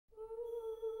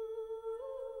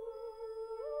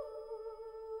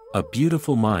A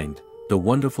Beautiful Mind, The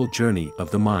Wonderful Journey of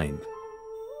the Mind.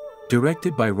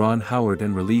 Directed by Ron Howard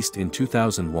and released in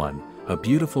 2001, A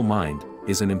Beautiful Mind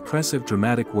is an impressive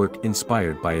dramatic work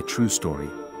inspired by a true story.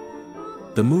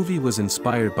 The movie was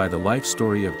inspired by the life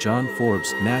story of John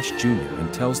Forbes Nash Jr.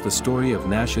 and tells the story of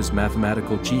Nash's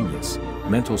mathematical genius,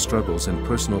 mental struggles and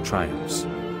personal triumphs.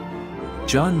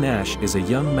 John Nash is a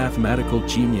young mathematical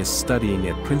genius studying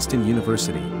at Princeton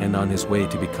University and on his way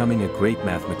to becoming a great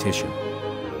mathematician.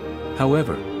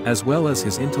 However, as well as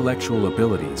his intellectual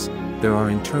abilities, there are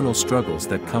internal struggles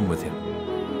that come with him.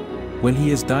 When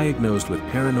he is diagnosed with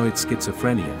paranoid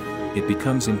schizophrenia, it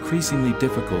becomes increasingly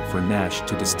difficult for Nash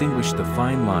to distinguish the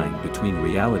fine line between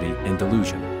reality and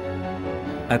delusion.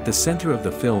 At the center of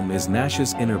the film is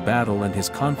Nash's inner battle and his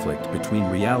conflict between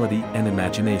reality and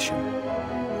imagination.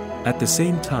 At the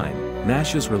same time,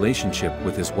 Nash's relationship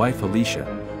with his wife Alicia,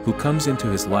 who comes into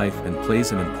his life and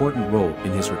plays an important role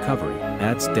in his recovery,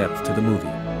 adds depth to the movie.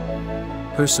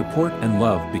 Her support and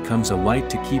love becomes a light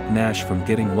to keep Nash from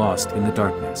getting lost in the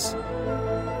darkness.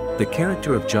 The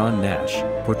character of John Nash,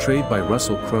 portrayed by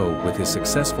Russell Crowe with his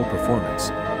successful performance,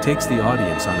 takes the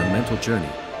audience on a mental journey,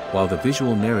 while the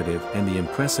visual narrative and the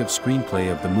impressive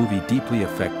screenplay of the movie deeply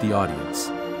affect the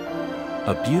audience.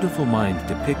 A Beautiful Mind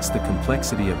depicts the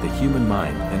complexity of the human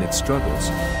mind and its struggles,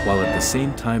 while at the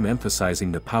same time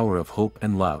emphasizing the power of hope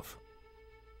and love.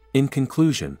 In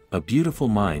conclusion, A Beautiful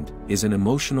Mind is an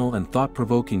emotional and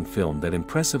thought-provoking film that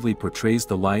impressively portrays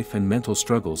the life and mental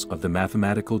struggles of the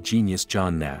mathematical genius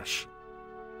John Nash.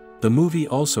 The movie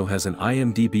also has an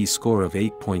IMDb score of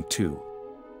 8.2.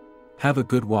 Have a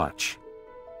good watch.